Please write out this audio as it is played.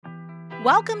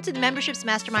Welcome to the Memberships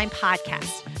Mastermind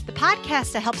podcast, the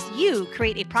podcast that helps you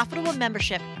create a profitable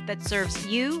membership that serves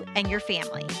you and your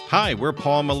family. Hi, we're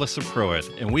Paul and Melissa Pruitt,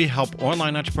 and we help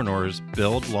online entrepreneurs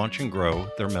build, launch, and grow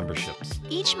their memberships.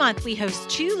 Each month, we host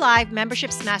 2 live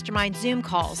Memberships Mastermind Zoom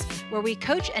calls where we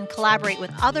coach and collaborate with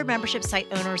other membership site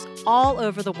owners all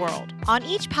over the world. On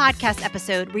each podcast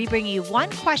episode, we bring you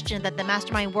one question that the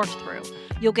mastermind worked through.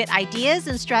 You'll get ideas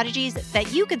and strategies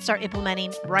that you can start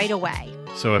implementing right away.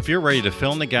 So if you're ready to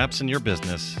fill in the gaps in your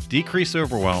business, decrease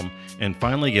overwhelm, and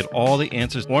finally get all the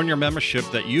answers on your membership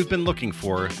that you've been looking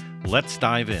for, let's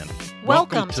dive in.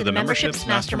 Welcome to the Memberships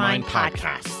Mastermind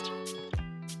podcast.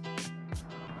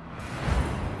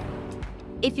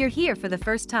 If you're here for the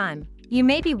first time, you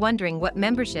may be wondering what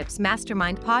Memberships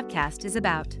Mastermind podcast is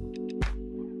about.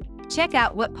 Check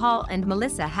out what Paul and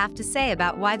Melissa have to say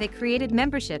about why they created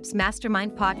Memberships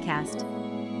Mastermind podcast.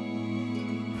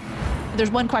 There's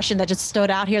one question that just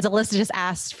stood out here. Alyssa just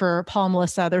asked for Paul and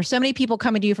Melissa. There's so many people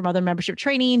coming to you from other membership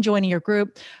training, joining your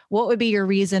group. What would be your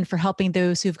reason for helping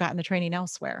those who've gotten the training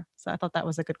elsewhere? So I thought that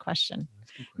was a good question.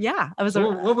 Yeah.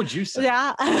 What would you say?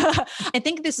 Yeah. I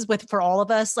think this is for all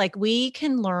of us, like we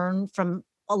can learn from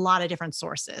a lot of different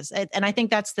sources. And I think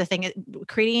that's the thing.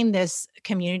 Creating this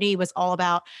community was all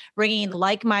about bringing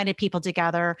like-minded people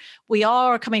together. We all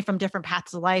are coming from different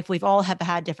paths of life. We've all have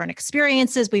had different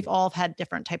experiences. We've all had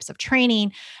different types of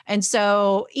training. And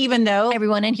so even though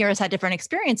everyone in here has had different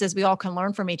experiences, we all can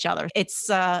learn from each other. It's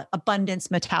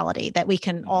abundance mentality that we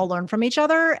can all learn from each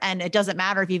other. And it doesn't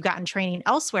matter if you've gotten training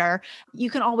elsewhere, you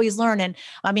can always learn. And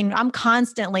I mean, I'm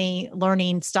constantly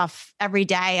learning stuff every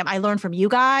day. I learn from you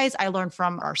guys. I learn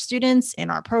from our students in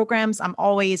our programs. I'm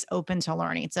always open to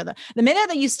learning. So the minute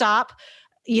that you stop,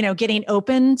 getting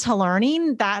open to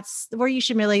learning, that's where you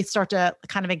should really start to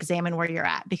kind of examine where you're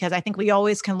at, because I think we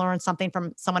always can learn something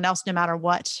from someone else, no matter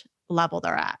what level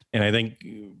they're at. And I think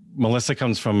Melissa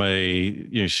comes from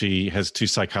she has 2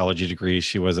 psychology degrees.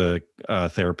 She was a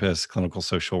therapist, clinical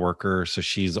social worker. So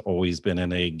she's always been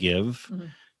in a give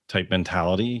type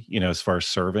mentality, as far as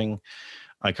serving.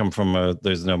 I come from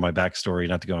there's no my backstory,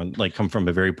 not to go on, come from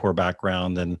a very poor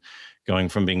background and going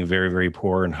from being very, very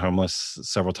poor and homeless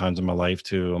several times in my life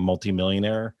to a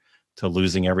multimillionaire to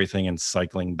losing everything and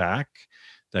cycling back,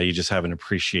 that you just have an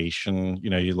appreciation.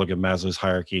 You look at Maslow's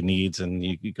hierarchy of needs and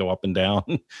you go up and down,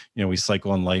 we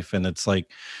cycle in life. And it's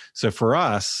so for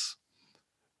us,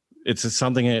 it's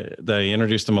something that I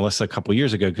introduced to Melissa a couple of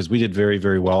years ago, because we did very,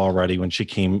 very well already when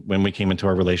we came into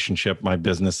our relationship. My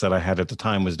business that I had at the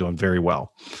time was doing very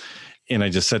well. And I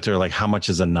just said to her, how much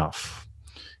is enough?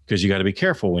 Because you got to be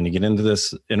careful when you get into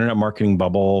this internet marketing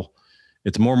bubble.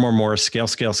 It's more,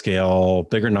 scale,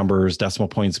 bigger numbers, decimal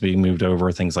points being moved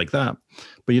over, things like that.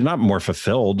 But you're not more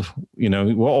fulfilled.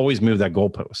 We'll always move that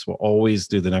goalpost. We'll always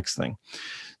do the next thing.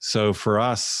 So for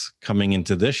us coming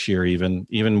into this year, even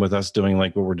with us doing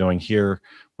what we're doing here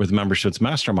with Memberships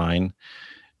Mastermind,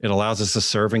 it allows us to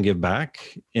serve and give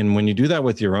back. And when you do that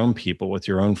with your own people, with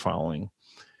your own following,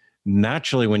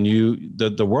 naturally, when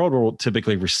the world will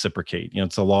typically reciprocate.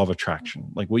 It's a law of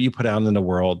attraction. What you put out in the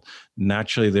world,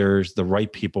 naturally there's the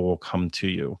right people will come to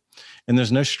you, and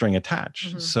there's no string attached.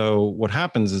 Mm-hmm. So what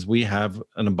happens is we have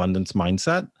an abundance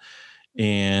mindset,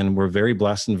 and we're very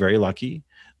blessed and very lucky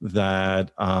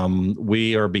that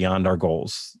we are beyond our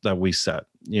goals that we set.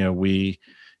 We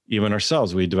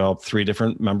developed 3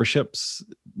 different memberships.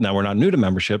 Now, we're not new to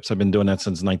memberships. I've been doing that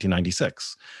since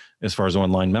 1996 as far as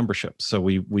online memberships. So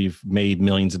we've made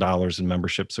millions of dollars in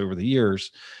memberships over the years,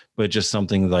 but just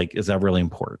something is that really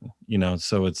important?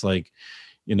 So it's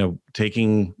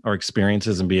taking our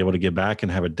experiences and be able to give back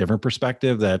and have a different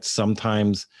perspective that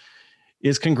sometimes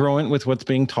is congruent with what's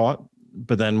being taught.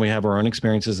 But then we have our own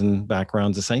experiences and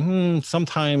backgrounds to say,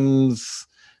 sometimes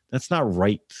that's not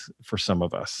right for some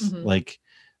of us. Mm-hmm.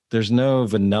 There's no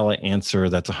vanilla answer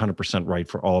that's 100% right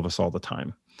for all of us all the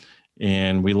time.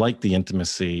 And we like the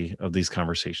intimacy of these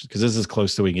conversations, because this is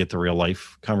close to we get to real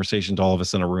life conversations, all of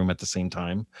us in a room at the same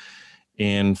time.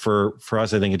 And for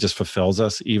us, I think it just fulfills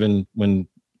us, even when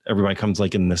everybody comes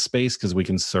in this space, because we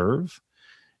can serve.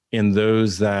 And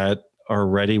those that are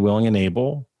ready, willing, and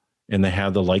able, and they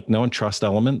have the know, and trust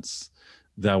elements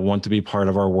that want to be part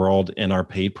of our world in our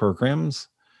paid programs,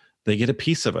 they get a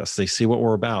piece of us. They see what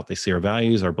we're about. They see our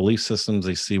values, our belief systems.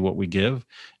 They see what we give.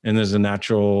 And there's a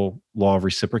natural law of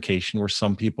reciprocation where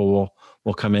some people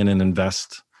will come in and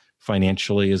invest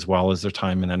financially as well as their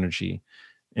time and energy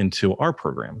into our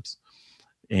programs.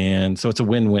 And so it's a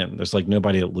win-win. There's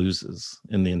nobody that loses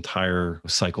in the entire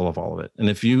cycle of all of it. And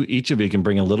if each of you can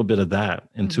bring a little bit of that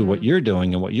into what you're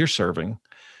doing and what you're serving,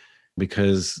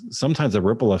 because sometimes the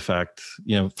ripple effect,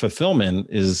 fulfillment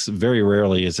is very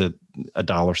rarely is it a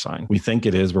dollar sign. We think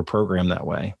it is, we're programmed that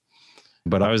way.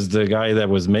 But I was the guy that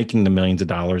was making the millions of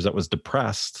dollars that was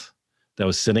depressed, that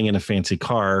was sitting in a fancy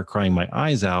car crying my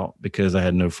eyes out because I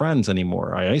had no friends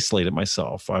anymore. I isolated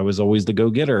myself. I was always the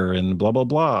go-getter and blah, blah,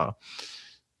 blah.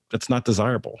 That's not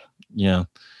desirable.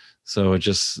 So it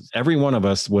just, every one of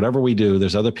us, whatever we do,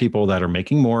 there's other people that are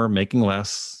making more, making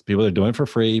less, people that are doing it for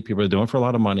free, people that are doing it for a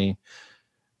lot of money.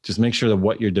 Just make sure that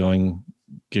what you're doing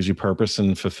gives you purpose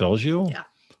and fulfills you. Yeah,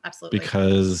 absolutely.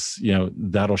 Because,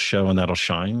 that'll show and that'll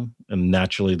shine. And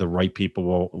naturally the right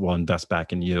people will invest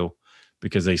back in you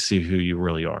because they see who you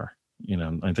really are.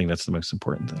 I think that's the most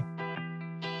important thing.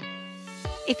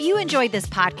 If you enjoyed this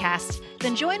podcast,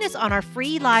 then join us on our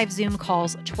free live Zoom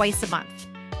calls twice a month.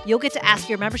 You'll get to ask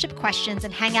your membership questions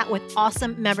and hang out with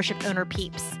awesome membership owner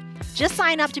peeps. Just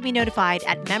sign up to be notified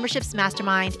at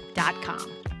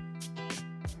membershipsmastermind.com.